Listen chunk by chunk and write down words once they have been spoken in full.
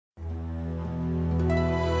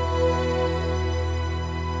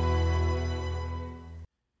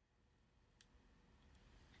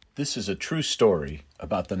This is a true story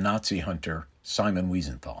about the Nazi hunter Simon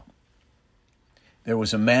Wiesenthal. There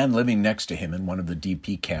was a man living next to him in one of the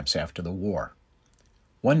DP camps after the war.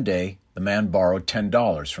 One day, the man borrowed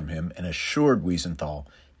 $10 from him and assured Wiesenthal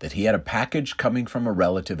that he had a package coming from a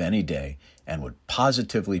relative any day and would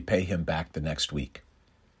positively pay him back the next week.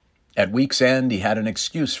 At week's end, he had an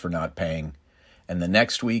excuse for not paying, and the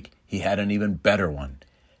next week he had an even better one,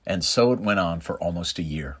 and so it went on for almost a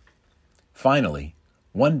year. Finally,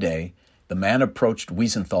 one day, the man approached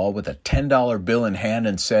Wiesenthal with a $10 bill in hand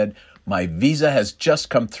and said, "My visa has just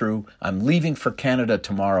come through. I'm leaving for Canada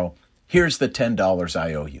tomorrow. Here's the $10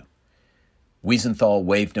 I owe you." Wiesenthal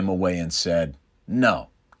waved him away and said, "No,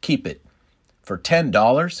 keep it. For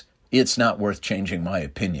 $10, it's not worth changing my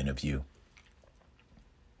opinion of you."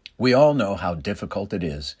 We all know how difficult it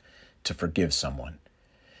is to forgive someone,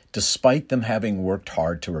 despite them having worked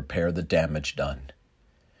hard to repair the damage done.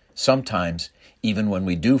 Sometimes, even when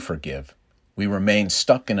we do forgive, we remain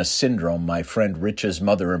stuck in a syndrome my friend Rich's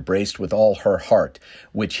mother embraced with all her heart,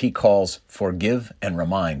 which he calls forgive and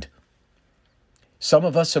remind. Some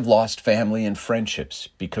of us have lost family and friendships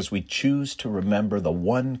because we choose to remember the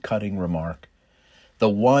one cutting remark, the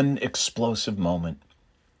one explosive moment,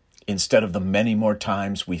 instead of the many more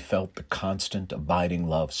times we felt the constant, abiding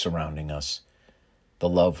love surrounding us, the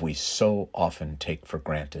love we so often take for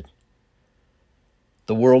granted.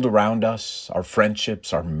 The world around us, our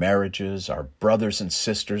friendships, our marriages, our brothers and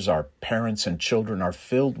sisters, our parents and children are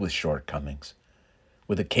filled with shortcomings,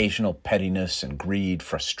 with occasional pettiness and greed,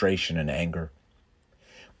 frustration and anger.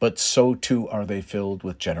 But so too are they filled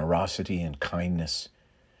with generosity and kindness,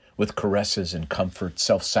 with caresses and comfort,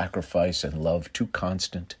 self-sacrifice and love too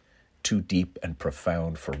constant, too deep and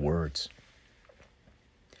profound for words.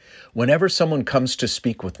 Whenever someone comes to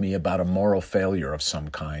speak with me about a moral failure of some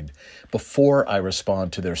kind, before I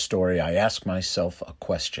respond to their story, I ask myself a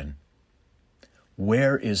question.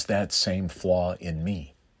 Where is that same flaw in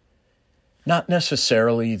me? Not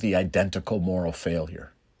necessarily the identical moral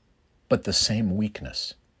failure, but the same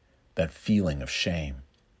weakness, that feeling of shame.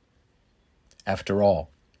 After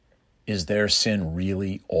all, is their sin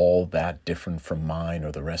really all that different from mine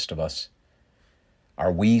or the rest of us?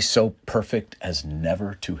 Are we so perfect as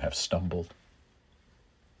never to have stumbled?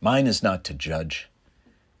 Mine is not to judge.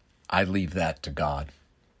 I leave that to God.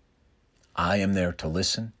 I am there to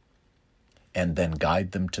listen and then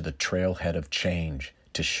guide them to the trailhead of change,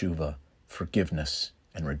 teshuvah, forgiveness,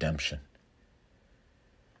 and redemption.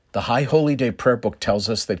 The High Holy Day Prayer Book tells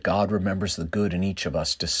us that God remembers the good in each of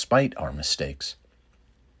us despite our mistakes.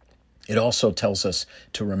 It also tells us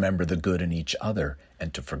to remember the good in each other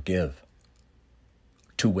and to forgive.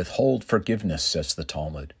 To withhold forgiveness, says the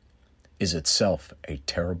Talmud, is itself a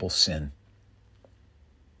terrible sin.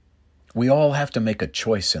 We all have to make a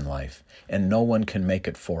choice in life, and no one can make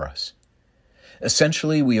it for us.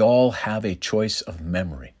 Essentially, we all have a choice of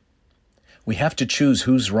memory. We have to choose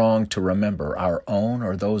who's wrong to remember, our own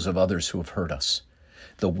or those of others who have hurt us,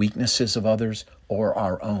 the weaknesses of others or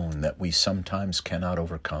our own that we sometimes cannot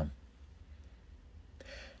overcome.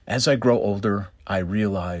 As I grow older, I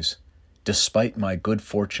realize, despite my good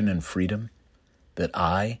fortune and freedom, that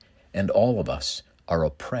I and all of us are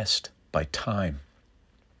oppressed by time.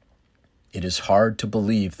 It is hard to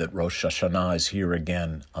believe that Rosh Hashanah is here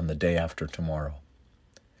again on the day after tomorrow,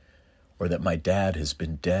 or that my dad has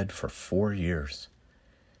been dead for 4 years,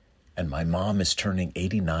 and my mom is turning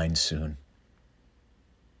 89 soon.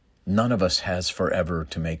 None of us has forever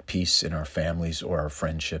to make peace in our families or our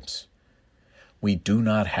friendships. We do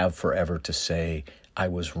not have forever to say, "I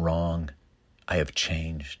was wrong. I have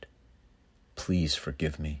changed. Please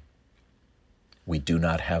forgive me." We do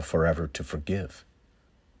not have forever to forgive.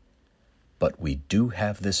 But we do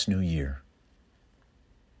have this new year.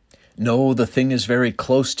 "No, the thing is very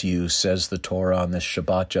close to you," says the Torah on this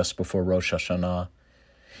Shabbat just before Rosh Hashanah.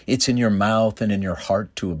 "It's in your mouth and in your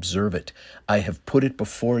heart to observe it. I have put it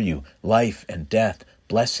before you, life and death,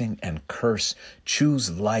 blessing and curse. Choose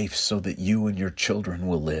life so that you and your children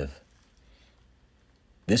will live."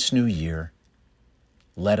 This new year,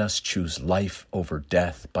 let us choose life over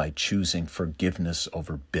death by choosing forgiveness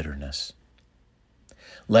over bitterness.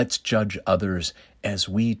 Let's judge others as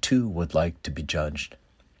we too would like to be judged.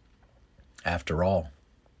 After all,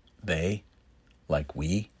 they, like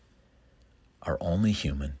we, are only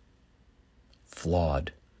human,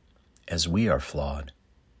 flawed as we are flawed,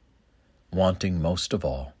 wanting most of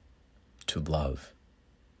all to love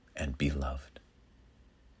and be loved.